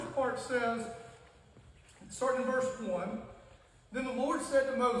says, starting in verse 1, Then the Lord said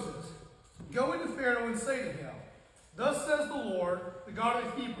to Moses, Go into Pharaoh and say to him, Thus says the Lord, the God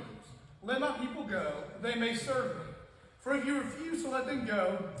of the Hebrews, Let my people go, that they may serve me. For if you refuse to let them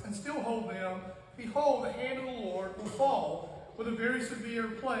go, and still hold them, behold, the hand of the Lord will fall with a very severe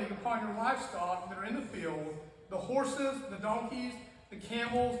plague upon your livestock that are in the field, the horses, the donkeys, the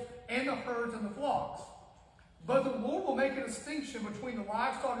camels, and the herds and the flocks. But the Lord will make a distinction between the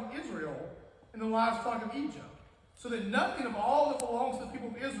livestock of Israel and the livestock of Egypt, so that nothing of all that belongs to the people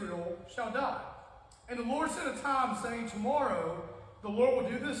of Israel shall die. And the Lord set a time, saying, Tomorrow the Lord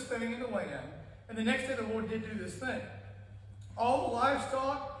will do this thing in the land, and the next day the Lord did do this thing. All the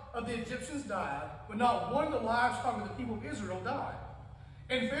livestock of the Egyptians died, but not one of the livestock of the people of Israel died.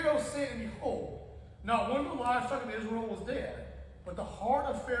 And Pharaoh sent, and behold, not one of the livestock of Israel was dead, but the heart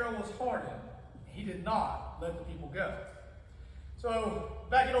of Pharaoh was hardened. He did not let the people go. So,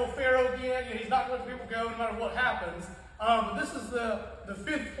 back at old Pharaoh again, he's not going to let the people go no matter what happens. This is the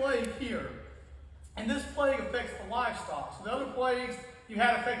fifth plague here. And this plague affects the livestock. So the other plagues you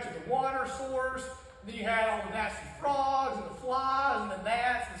had affected the water source, then you had all the nasty frogs and the flies and the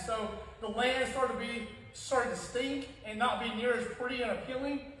gnats, and so the land started to stink and not be near as pretty and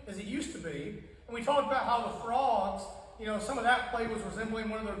appealing as it used to be. And we talked about how the frogs, some of that plague was resembling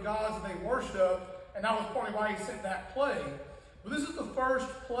one of their gods that they worship, and that was partly why he sent that plague. But this is the first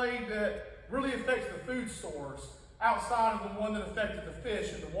plague that really affects the food source outside of the one that affected the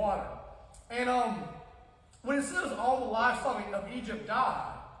fish and the water. And when it says all the livestock of Egypt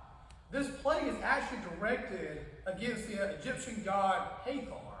died, this plague is actually directed against the Egyptian god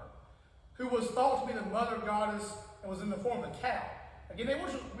Hathor, who was thought to be the mother goddess and was in the form of a cow. Again, they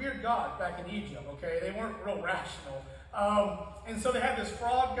worshiped weird gods back in Egypt, okay? They weren't real rational. And so they had this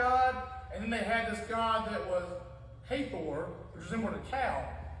frog god, and then they had this god that was Hathor, which resembled a cow.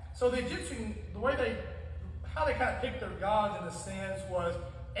 So the Egyptian, how they kind of picked their gods in a sense was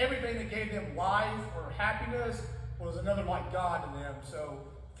everything that gave them life or happiness was another like God to them. So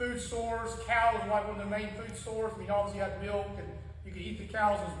food source, cows were like one of the main food source. We obviously had milk, and you could eat the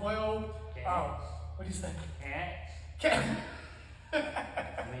cows as well. What do you think? Cats.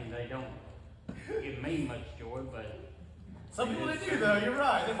 I mean, they don't give me much joy, but some people they do though. You're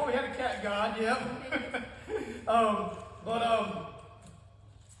right. They probably had a cat god. Yep.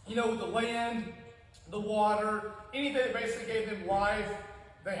 With the land, the water, anything that basically gave them life,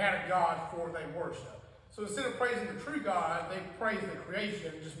 they had a god for they worship. So instead of praising the true God, they praised the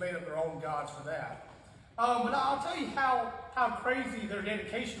creation and just made up their own gods for that. But I'll tell you how crazy their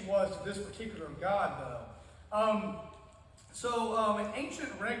dedication was to this particular god, though. An ancient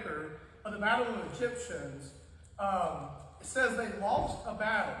record of the Battle of the Egyptians, it says they lost a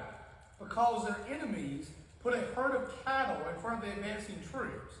battle because their enemies put a herd of cattle in front of the advancing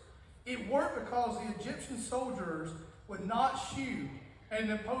troops. It worked because the Egyptian soldiers would not shoot at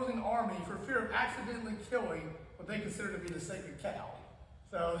an opposing army for fear of accidentally killing what they considered to be the sacred cow.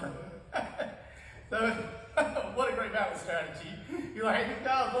 So what a great battle strategy. You're like, hey, these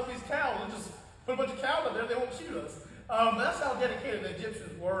guys love these cows. Let's just put a bunch of cows up there. They won't shoot us. That's how dedicated the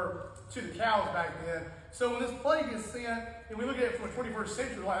Egyptians were to the cows back then. So when this plague is sent, and we look at it from the 21st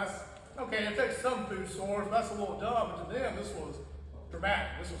century, okay, it affects some food source, but that's a little dumb. But to them, this was dramatic.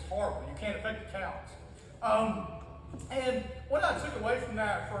 This was horrible. You can't affect the cows. And what I took away from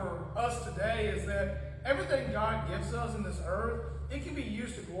that for us today is that everything God gives us in this earth, it can be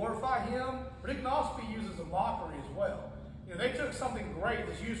used to glorify Him, but it can also be used as a mockery as well. They took something great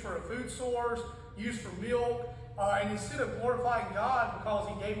that's used for a food source, used for milk, and instead of glorifying God because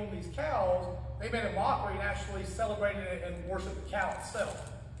He gave them these cows, they made a mockery and actually celebrated it and worshiped the cow itself.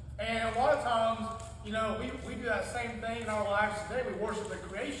 And a lot of times, we do that same thing in our lives today. We worship the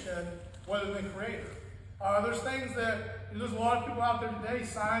creation rather than the Creator. There's things that, there's a lot of people out there today,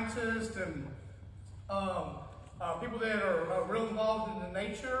 scientists and people that are real involved in the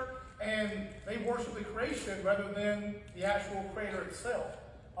nature, and they worship the creation rather than the actual Creator itself.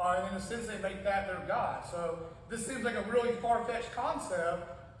 And in a sense, they make that their God. So this seems like a really far-fetched concept,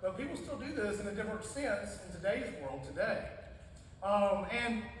 but people still do this in a different sense in today's world today.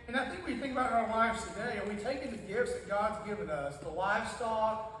 And I think when you think about our lives today, are we taking the gifts that God's given us, the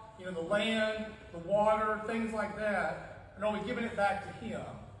livestock, the land, the water, things like that, and are we giving it back to Him?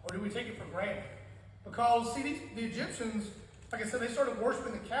 Or do we take it for granted? Because, see, the Egyptians, like I said, they started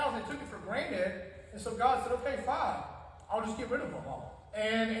worshiping the cows, and they took it for granted, and so God said, okay, fine, I'll just get rid of them all.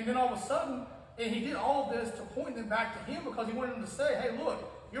 And then all of a sudden, and He did all of this to point them back to Him because He wanted them to say, hey,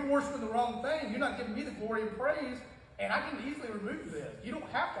 look, you're worshiping the wrong thing, you're not giving me the glory and praise, and I can easily remove this. You don't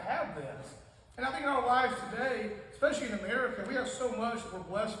have to have this. And I think in our lives today, especially in America, we have so much that we're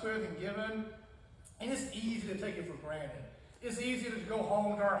blessed with and given, and it's easy to take it for granted. It's easy to go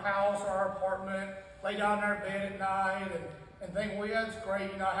home to our house or our apartment, lay down in our bed at night, and think, well, yeah, it's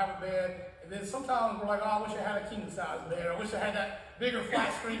great, I have a bed. And then sometimes we're like, oh, I wish I had a king-size bed. I wish I had that bigger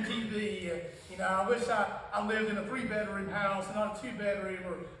flat-screen TV. I wish I lived in a 3-bedroom house and not a 2-bedroom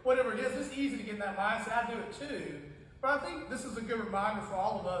or whatever it is. It's easy to get in that mindset. I do it too. But I think this is a good reminder for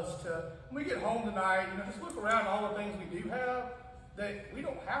all of us to, when we get home tonight, just look around at all the things we do have that we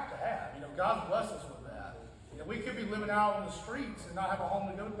don't have to have. God's blessed us with that. We could be living out on the streets and not have a home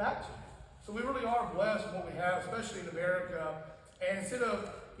to go back to. So we really are blessed with what we have, especially in America. And instead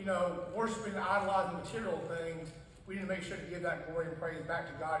of, worshiping and idolizing material things, we need to make sure to give that glory and praise back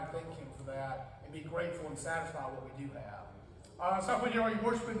to God and thank Him for that and be grateful and satisfied with what we do have. So when are you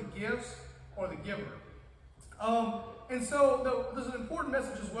worshiping the gifts or the giver? And so there's an important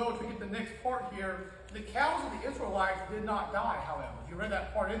message as well to get the next part here. The cows of the Israelites did not die, however. If you read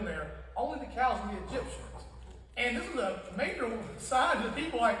that part in there, only the cows of the Egyptians. And this is a major sign to the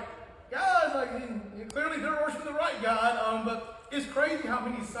people like, guys, clearly they're worshiping the right God, but it's crazy how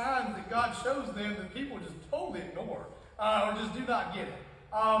many signs that God shows them that people just totally ignore or just do not get it.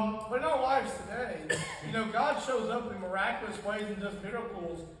 But in our lives today, God shows up in miraculous ways and does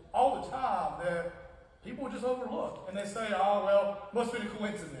miracles all the time that people just overlook. And they say, oh, well, must be a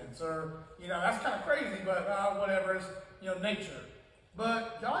coincidence, or, that's kind of crazy, but whatever, it's, nature.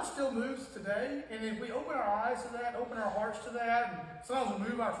 But God still moves today, and if we open our eyes to that, open our hearts to that, and sometimes we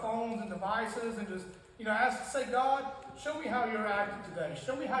move our phones and devices and just, say, God, show me how you're acting today.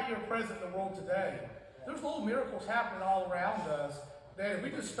 Show me how you're present in the world today. There's little miracles happening all around us that if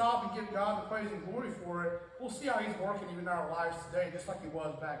we just stop and give God the praise and glory for it, we'll see how He's working even in our lives today, just like He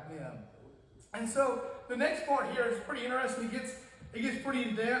was back then. And so the next part here is pretty interesting. It gets pretty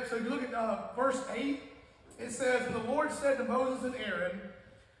in depth. So if you look at verse 8, it says, and the Lord said to Moses and Aaron,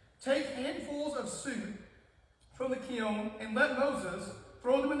 take handfuls of suit from the kiln and let Moses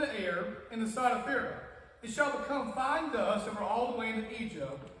throw them in the air in the sight of Pharaoh. It shall become fine dust over all the land of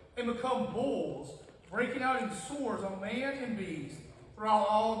Egypt and become bulls, breaking out in sores on man and beast throughout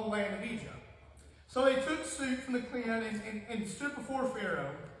all the land of Egypt. So they took suit from the kiln and stood before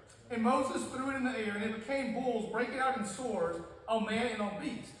Pharaoh. And Moses threw it in the air, and it became bulls, breaking out in sores on man and on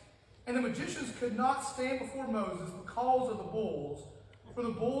beast. And the magicians could not stand before Moses because of the bulls, for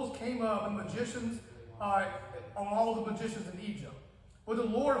the bulls came up, and magicians, on all the magicians in Egypt. But the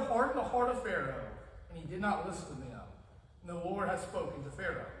Lord hardened the heart of Pharaoh, and he did not listen to them. And the Lord has spoken to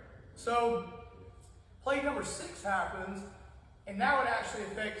Pharaoh. So, plague number 6 happens, and now it actually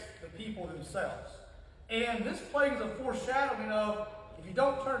affects the people themselves. And this plague is a foreshadowing of, if you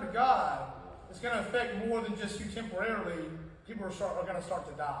don't turn to God, it's going to affect more than just you temporarily. People are going to start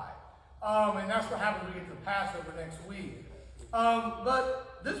to die. And that's what happens when we get to the Passover next week.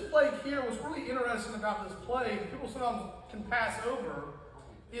 But this plague here, what's really interesting about this plague, people sometimes can pass over,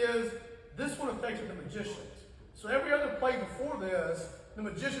 is this one affected the magicians. So every other plague before this, the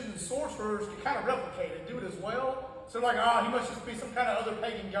magicians and sorcerers can kind of replicate it, do it as well. So they're like, he must just be some kind of other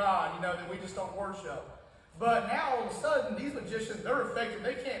pagan god, that we just don't worship. But now all of a sudden, these magicians, they're affected,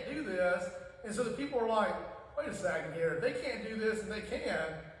 they can't do this. And so the people are like, wait a second here, if they can't do this and they can,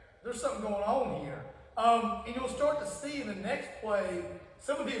 there's something going on here. And you'll start to see in the next plague,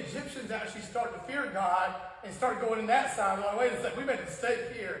 some of the Egyptians actually start to fear God and start going in that side. They're like, wait a second, we made a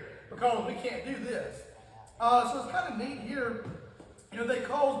mistake here because we can't do this. So it's kind of neat here. They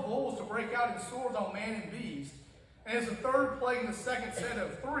caused bulls to break out in sores on man and beast. And as the third plague in the second set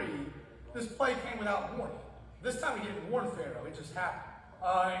of 3, this plague came without warning. This time he didn't warn Pharaoh, it just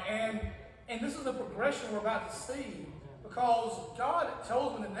happened. And this is the progression we're about to see, because God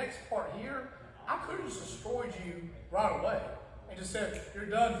tells him in the next part here, I could have just destroyed you right away and just said, you're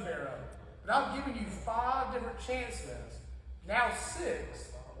done, Pharaoh. But I've given you 5 different chances, now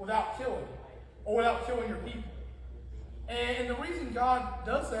 6, without killing you, or without killing your people. And the reason God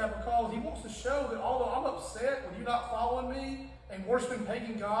does that, because he wants to show that although I'm upset with you not following me and worshiping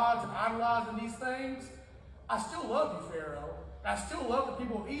pagan gods and idolizing these things, I still love you, Pharaoh, and I still love the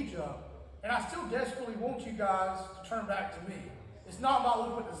people of Egypt, and I still desperately want you guys to turn back to me. It's not my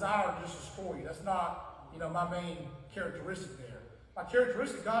ultimate desire to just destroy you. That's not, my main characteristic there. My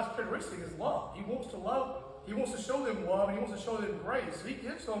characteristic, God's characteristic is love. He wants to love, he wants to show them love, and he wants to show them grace. So he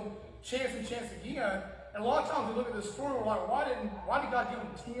gives them chance and chance again. And a lot of times we look at this story, we're like, why did God give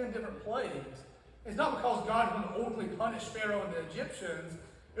them 10 different plagues? It's not because God was going to ultimately punish Pharaoh and the Egyptians.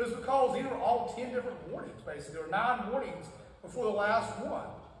 It was because these were all 10 different warnings, basically. There were 9 warnings before the last one.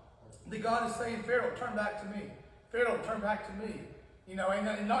 That God is saying, Pharaoh, turn back to me. Pharaoh, turn back to me.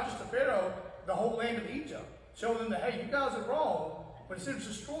 And not just to Pharaoh, the whole land of Egypt. show them that, hey, you guys are wrong, but instead of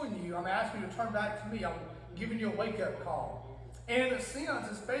destroying you, I'm asking you to turn back to me. I'm giving you a wake-up call. And in a sense,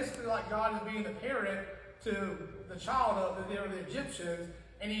 it's basically like God is being the parent to the child of the Egyptians,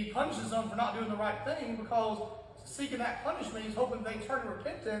 and he punishes them for not doing the right thing because seeking that punishment, he's hoping they turn to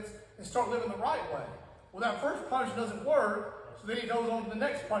repentance and start living the right way. Well, that first punishment doesn't work, so then he goes on to the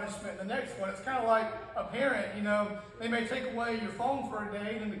next punishment, and the next one. It's kind of like a parent, they may take away your phone for a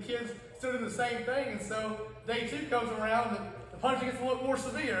day, and the kids still do the same thing, and so day 2 comes around, and the punishment gets a little more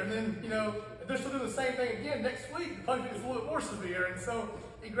severe, and then, if they're still doing the same thing again next week, the punishment gets a little bit more severe, and so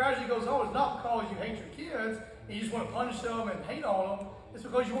it gradually goes on. It's not because you hate your kids, and you just want to punish them and hate on them. It's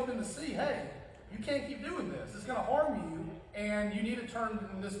because you want them to see, hey, you can't keep doing this. It's going to harm you, and you need to turn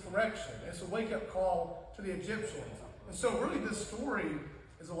in this direction. It's a wake-up call to the Egyptians. And so really this story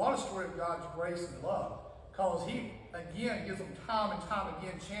is a lot of story of God's grace and love, because he, again, gives them time and time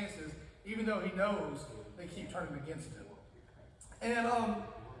again chances, even though he knows they keep turning against him. And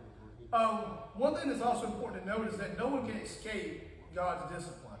one thing that's also important to note is that no one can escape God's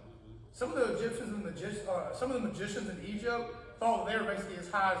discipline. Some of the Egyptians and some of the magicians in Egypt thought that they were basically as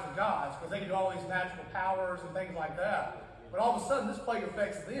high as the gods because they could do all these magical powers and things like that. But all of a sudden, this plague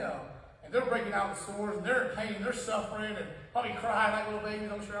affects them, and they're breaking out in sores, and they're in pain, and they're suffering, and probably crying like little babies.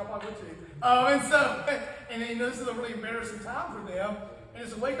 I'm sure I probably would too. This is a really embarrassing time for them, and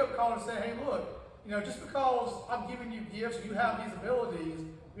it's a wake-up call to say, hey, look, just because I'm giving you gifts, you have these abilities,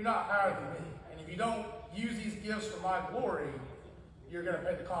 you're not higher than me. And if you don't use these gifts for my glory, you're going to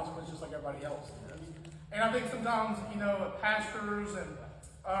pay the consequences just like everybody else is. And I think sometimes, pastors and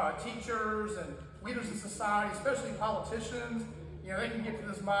teachers and leaders in society, especially politicians, they can get to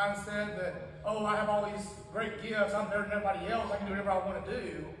this mindset that, oh, I have all these great gifts, I'm better than everybody else, I can do whatever I want to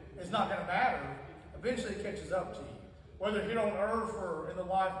do. It's not going to matter. Eventually it catches up to you. Whether here on earth or in the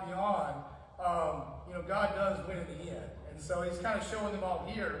life beyond, God does win in the end. And so he's kind of showing them all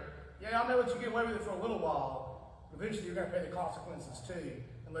here, I may let you get away with it for a little while, but eventually you're going to pay the consequences too,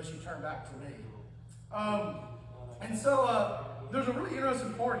 unless you turn back to me. There's a really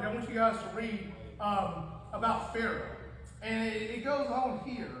interesting part here. I want you guys to read about Pharaoh. And it goes on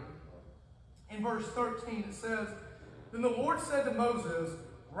here. In verse 13, it says, Then the Lord said to Moses,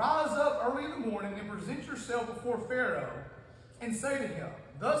 Rise up early in the morning and present yourself before Pharaoh, and say to him,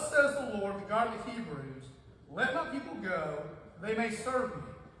 Thus says the Lord, the God of the Hebrews, Let my people go, they may serve me.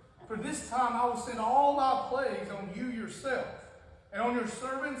 For this time I will send all my plagues on you yourself, and on your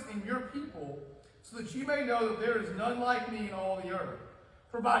servants and your people, so that you may know that there is none like me in all the earth.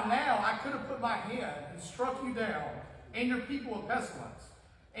 For by now I could have put my hand and struck you down, and your people with pestilence,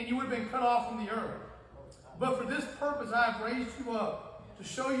 and you would have been cut off from the earth. But for this purpose I have raised you up, to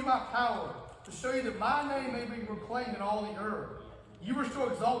show you my power, to show you that my name may be proclaimed in all the earth. You were still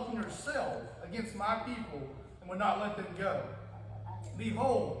exalting yourself against my people, and would not let them go.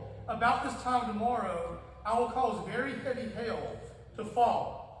 Behold, about this time tomorrow, I will cause very heavy hail to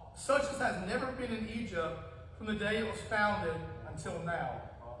fall, such as has never been in Egypt from the day it was founded until now.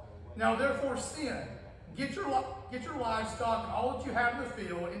 Now therefore send, get your livestock and all that you have in the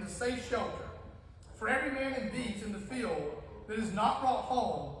field into safe shelter. For every man and beast in the field that is not brought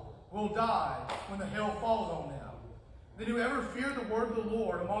home will die when the hail falls on them. Then whoever feared the word of the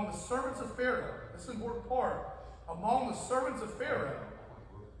Lord among the servants of Pharaoh, this is an important part, among the servants of Pharaoh,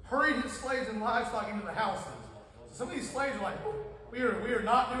 hurried his slaves and livestock into the houses. So some of these slaves are like, we are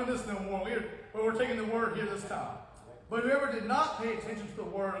not doing this no more. We're taking the word here this time. But whoever did not pay attention to the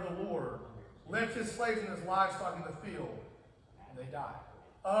word of the Lord left his slaves and his livestock in the field, and they died.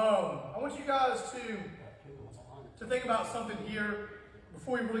 I want you guys to think about something here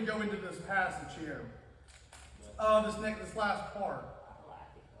before we really go into this passage here. This last part.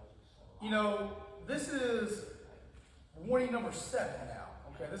 This is warning number 7 now.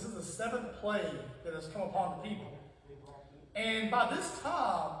 Okay, this is the 7th plague that has come upon the people. And by this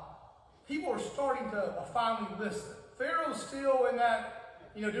time, people are starting to finally listen. Pharaoh's still in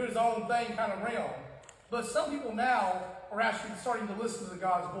that, doing his own thing kind of realm. But some people now are actually starting to listen to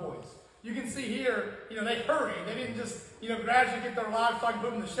God's voice. You can see here, they hurried. They didn't just, gradually get their livestock and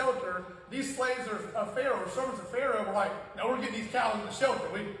put them in the shelter. These slaves of Pharaoh, or servants of Pharaoh, were like, no, we're getting these cows in the shelter.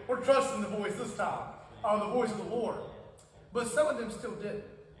 We're trusting the voice this time, the voice of the Lord. But some of them still didn't.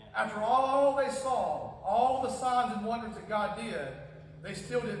 After all they saw, all the signs and wonders that God did, they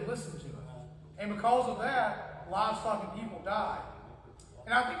still didn't listen to him. And because of that, livestock and people died.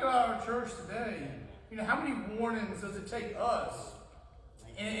 And I think about our church today, how many warnings does it take us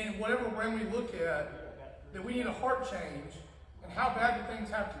in whatever realm we look at that we need a heart change, and how bad do things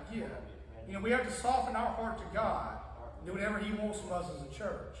have to get? We have to soften our heart to God and do whatever he wants from us as a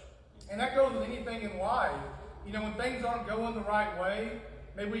church. And that goes with anything in life. You know, when things aren't going the right way,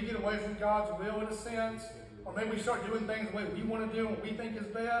 maybe we get away from God's will in a sense, or maybe we start doing things the way we want to do and what we think is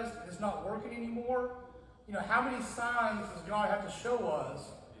best, and it's not working anymore. You know, how many signs does God have to show us?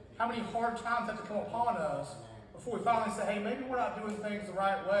 How many hard times have to come upon us before we finally say, hey, maybe we're not doing things the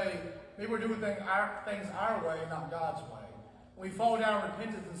right way. Maybe we're doing things our way and not God's way. We fall down in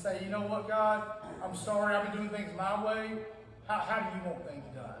repentance and say, you know what, God, I'm sorry, I've been doing things my way. How do you want things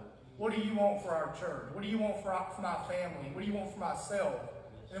done? What do you want for our church? What do you want for my family? What do you want for myself?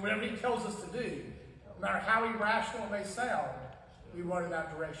 And whatever he tells us to do, no matter how irrational it may sound, we run in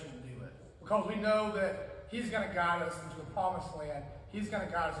that direction to do it. Because we know that he's going to guide us into the promised land. He's going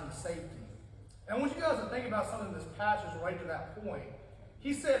to guide us into safety. And I want you guys to think about something in this passage right to that point.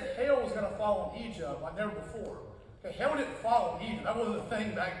 He said hell was going to fall on Egypt like never before. Okay, hell didn't fall on Egypt. That wasn't a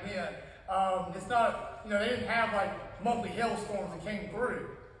thing back then. It's not, they didn't have like monthly hailstorms that came through.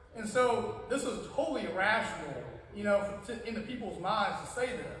 And so this was totally irrational, in the people's minds to say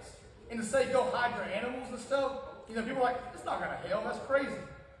this. And to say go hide your animals and stuff, people are like, it's not going to hail, that's crazy.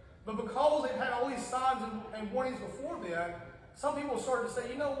 But because they've had all these signs and warnings before then, some people started to say,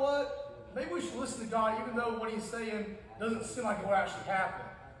 you know what, maybe we should listen to God even though what he's saying doesn't seem like it will actually happen.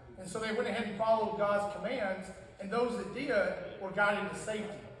 And so they went ahead and followed God's commands, and those that did were guided to safety.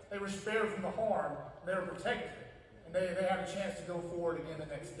 They were spared from the harm, they were protected, and they had a chance to go forward again the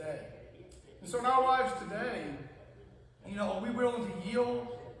next day. And so in our lives today, are we willing to yield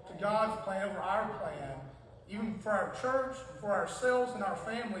to God's plan over our plan, even for our church, for ourselves and our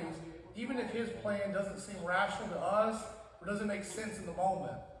families, even if his plan doesn't seem rational to us or doesn't make sense in the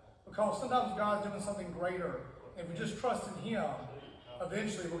moment? Because sometimes God's doing something greater. And if we just trust in him,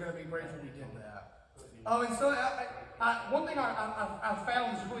 eventually we're going to be grateful we did that. And so one thing I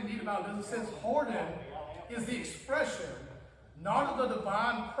found is really neat about it is it says hardened is the expression not of the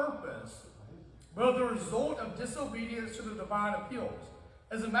divine purpose, but of the result of disobedience to the divine appeals.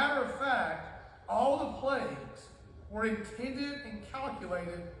 As a matter of fact, all the plagues were intended and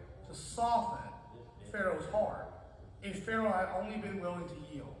calculated to soften Pharaoh's heart if Pharaoh had only been willing to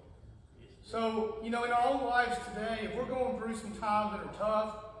yield. So, in our own lives today, if we're going through some times that are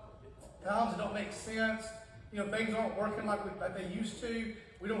tough, times that don't make sense, things aren't working like they used to,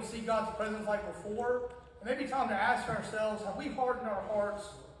 we don't see God's presence like before, it may be time to ask ourselves, have we hardened our hearts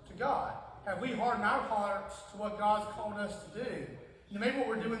to God? Have we hardened our hearts to what God's called us to do? Maybe what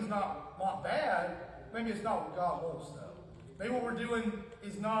we're doing is not bad, maybe it's not what God wants though. Maybe what we're doing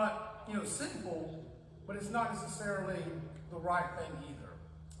is not, sinful, but it's not necessarily the right thing either.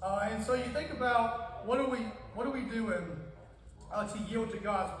 And so you think about what are we doing to yield to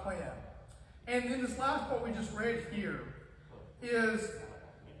God's plan? And in this last part we just read here is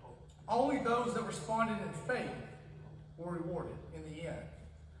only those that responded in faith were rewarded in the end.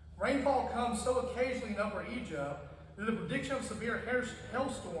 Rainfall comes so occasionally in Upper Egypt that the prediction of severe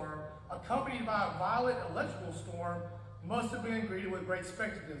hailstorm accompanied by a violent electrical storm must have been greeted with great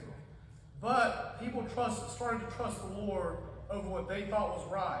skepticism. But people started to trust the Lord over what they thought was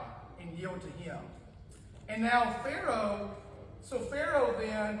right and yield to him. And now Pharaoh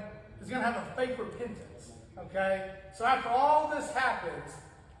then is going to have a fake repentance. Okay? So after all this happens,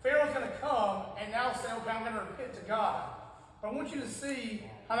 Pharaoh's going to come and now say, okay, I'm going to repent to God. But I want you to see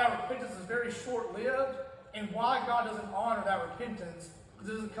how that repentance is very short-lived and why God doesn't honor that repentance, because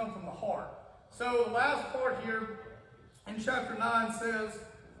it doesn't come from the heart. So the last part here in chapter 9 says,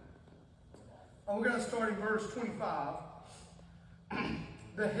 we're going to start in verse 25.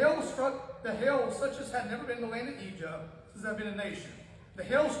 The hail such as had never been in the land of Egypt, since I've been a nation. The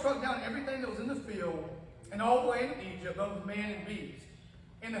hail struck down everything that was in the field, and all the land of Egypt, both man and beast.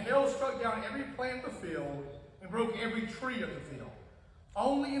 And the hail struck down every plant of the field, and broke every tree of the field.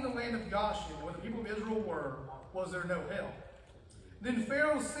 Only in the land of Goshen, where the people of Israel were, was there no hail. Then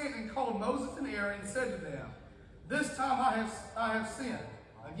Pharaoh sent and called Moses and Aaron and said to them, this time I have sinned.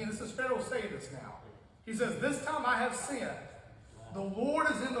 Again, this is Pharaoh saying this now. He says, this time I have sinned. The Lord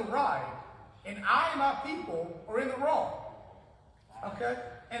is in the right, and I and my people are in the wrong. Okay?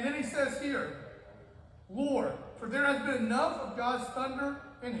 And then he says here, Lord, for there has been enough of God's thunder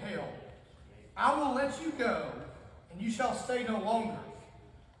and hail. I will let you go, and you shall stay no longer.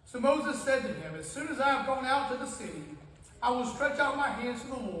 So Moses said to him, as soon as I have gone out to the city, I will stretch out my hands to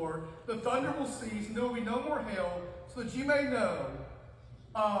the Lord, the thunder will cease, and there will be no more hail, so that you may know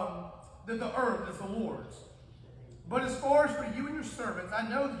that the earth is the Lord's. But as far as for you and your servants, I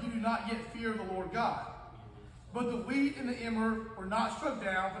know that you do not yet fear the Lord God. But the wheat and the emmer were not struck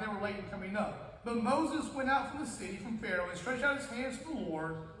down, for they were late in coming up. But Moses went out from the city, from Pharaoh, and stretched out his hands to the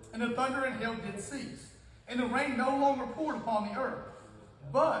Lord, and the thunder and hail did cease. And the rain no longer poured upon the earth.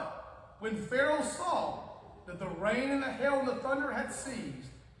 But when Pharaoh saw that the rain and the hail and the thunder had ceased,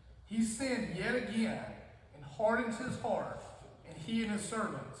 he sinned yet again and hardened his heart, and he and his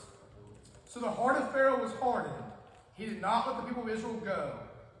servants. So the heart of Pharaoh was hardened. He did not let the people of Israel go,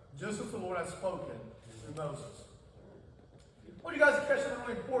 just as the Lord had spoken through Moses. What do you guys catch something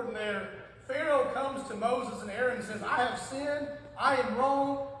really important there? Pharaoh comes to Moses and Aaron and says, I have sinned. I am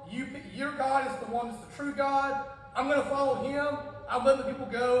wrong. Your God is the one that's the true God. I'm going to follow him. I'm letting the people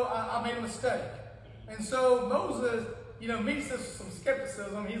go. I made a mistake. And so Moses, meets this with some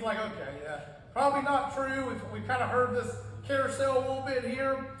skepticism. He's like, okay, yeah, probably not true. We've kind of heard this carousel a little bit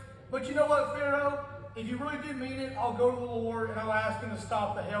here. But you know what, Pharaoh? If you really did mean it, I'll go to the Lord and I'll ask him to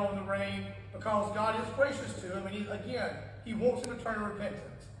stop the hail and the rain because God is gracious to him. And he wants him to turn to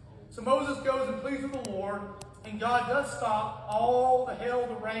repentance. So Moses goes and pleads with the Lord, and God does stop all the hail,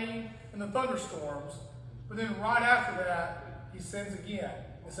 the rain, and the thunderstorms. But then right after that, he sins again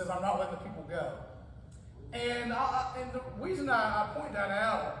and says, I'm not letting the people go. And the reason I point that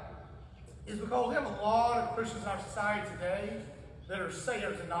out is because we have a lot of Christians in our society today that are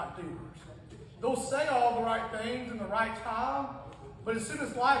sayers and not doers. They'll say all the right things in the right time, but as soon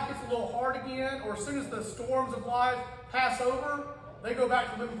as life gets a little hard again, or as soon as the storms of life pass over, they go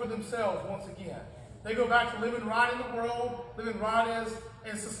back to living for themselves once again. They go back to living right in the world, living right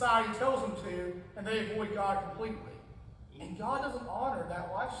as society tells them to, and they avoid God completely. And God doesn't honor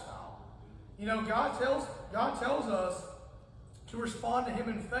that lifestyle. God tells us to respond to him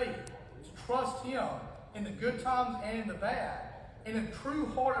in faith, to trust him in the good times and in the bad. And a true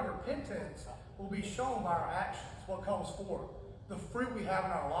heart of repentance will be shown by our actions, what comes forth, the fruit we have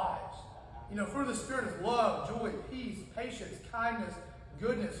in our lives. Fruit of the Spirit is love, joy, peace, patience, kindness,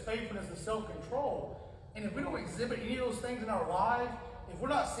 goodness, faithfulness, and self-control. And if we don't exhibit any of those things in our lives, if we're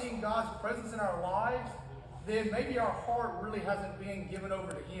not seeing God's presence in our lives, then maybe our heart really hasn't been given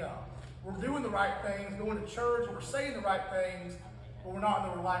over to him. We're doing the right things, going to church, we're saying the right things, but we're not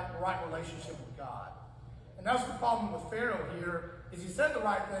in the right relationship with God. And that's the problem with Pharaoh here, is he said the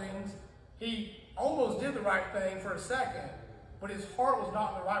right things, he almost did the right thing for a second, but his heart was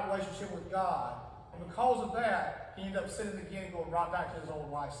not in the right relationship with God. And because of that, he ended up sinning again and going right back to his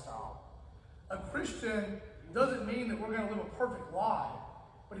old lifestyle. A Christian doesn't mean that we're going to live a perfect life,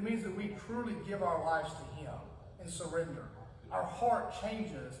 but it means that we truly give our lives to him and surrender. Our heart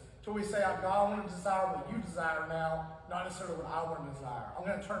changes till we say, God, I want to desire what you desire now, not necessarily what I want to desire. I'm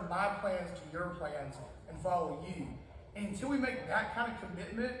going to turn my plans to your plans and follow you. And until we make that kind of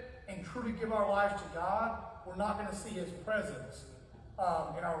commitment and truly give our lives to God, we're not going to see his presence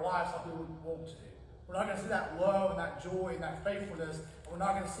in our lives like we would want to. We're not going to see that love and that joy and that faithfulness. And we're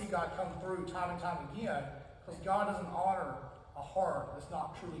not going to see God come through time and time again because God doesn't honor a heart that's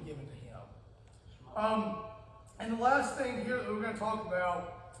not truly given to him. And the last thing here that we're going to talk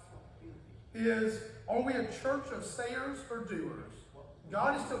about is, are we a church of sayers or doers?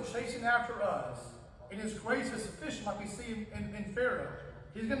 God is still chasing after us, and his grace is sufficient like we see in Pharaoh.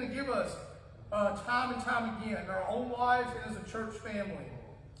 He's going to give us time and time again in our own lives and as a church family.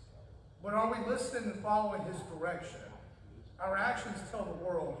 But are we listening and following his direction? Our actions tell the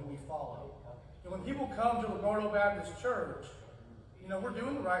world who we follow. And when people come to Lagardo Baptist Church, we're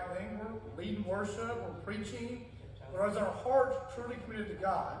doing the right thing. We're leading worship, we're preaching. But is our heart truly committed to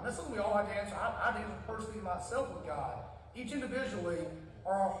God? And that's something we all have to answer. I answer personally myself with God. Each individually,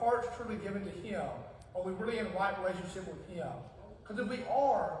 are our hearts truly given to him? Are we really in the right relationship with him? Because if we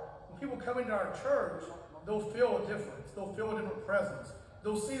are, when people come into our church, they'll feel a difference. They'll feel a different presence.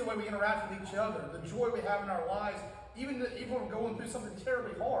 They'll see the way we interact with each other, the joy we have in our lives, even when we're going through something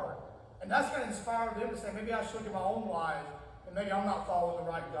terribly hard. And that's going to inspire them to say, maybe I should look at my own life, and maybe I'm not following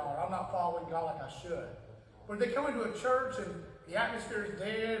the right God. I'm not following God like I should. But if they come into a church and the atmosphere is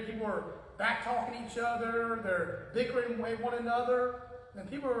dead, people are back-talking each other, they're bickering with one another, and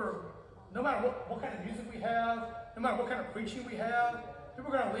people are, no matter what kind of music we have, no matter what kind of preaching we have,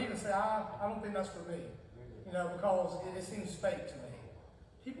 people are going to leave and say, I don't think that's for me, because it seems fake to me.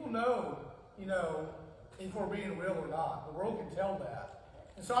 People know, if we're being real or not. The world can tell that.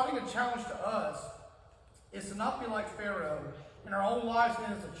 And so I think a challenge to us is to not be like Pharaoh in our own lives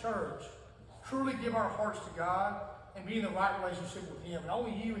and as a church, truly give our hearts to God and be in the right relationship with him. And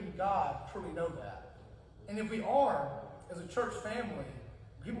only you and God truly know that. And if we are, as a church family,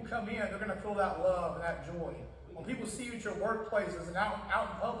 people come in, they're going to feel that love and that joy. When people see you at your workplaces and out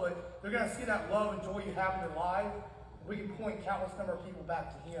in public, they're going to see that love and joy you have in your life. We can point countless number of people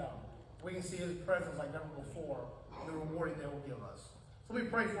back to him. We can see his presence like never before and the reward that will give us. So let me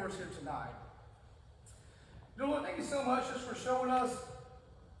pray for us here tonight. Lord, thank you so much just for showing us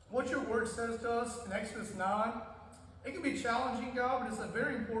what your word says to us in Exodus 9. It can be challenging, God, but it's a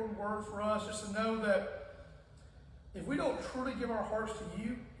very important word for us just to know that if we don't truly give our hearts to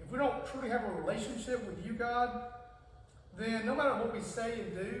you, if we don't truly have a relationship with you, God, then no matter what we say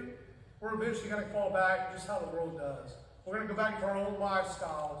and do, we're eventually going to fall back just how the world does. We're going to go back to our old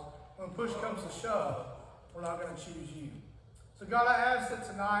lifestyles. When push comes to shove, we're not going to choose you. So God, I ask that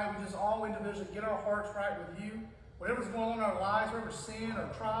tonight we just all individually get our hearts right with you. Whatever's going on in our lives, whatever sin or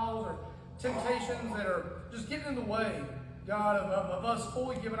trials or temptations that are just getting in the way, God, of us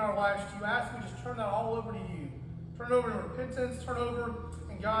fully giving our lives to you, I ask we just turn that all over to you. Turn it over to repentance, turn over,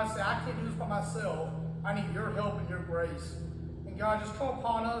 and God, say, I can't do this by myself. I need your help and your grace. And God, just come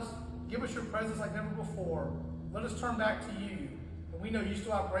upon us. Give us your presence like never before. Let us turn back to you. And we know you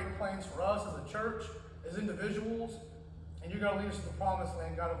still have great plans for us as a church, as individuals. And you're going to lead us to the promised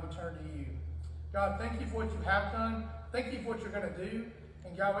land, God, if we turn to you. God, thank you for what you have done. Thank you for what you're going to do.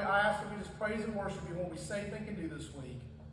 And God, I ask that we just praise and worship you when we say, think, and do this week.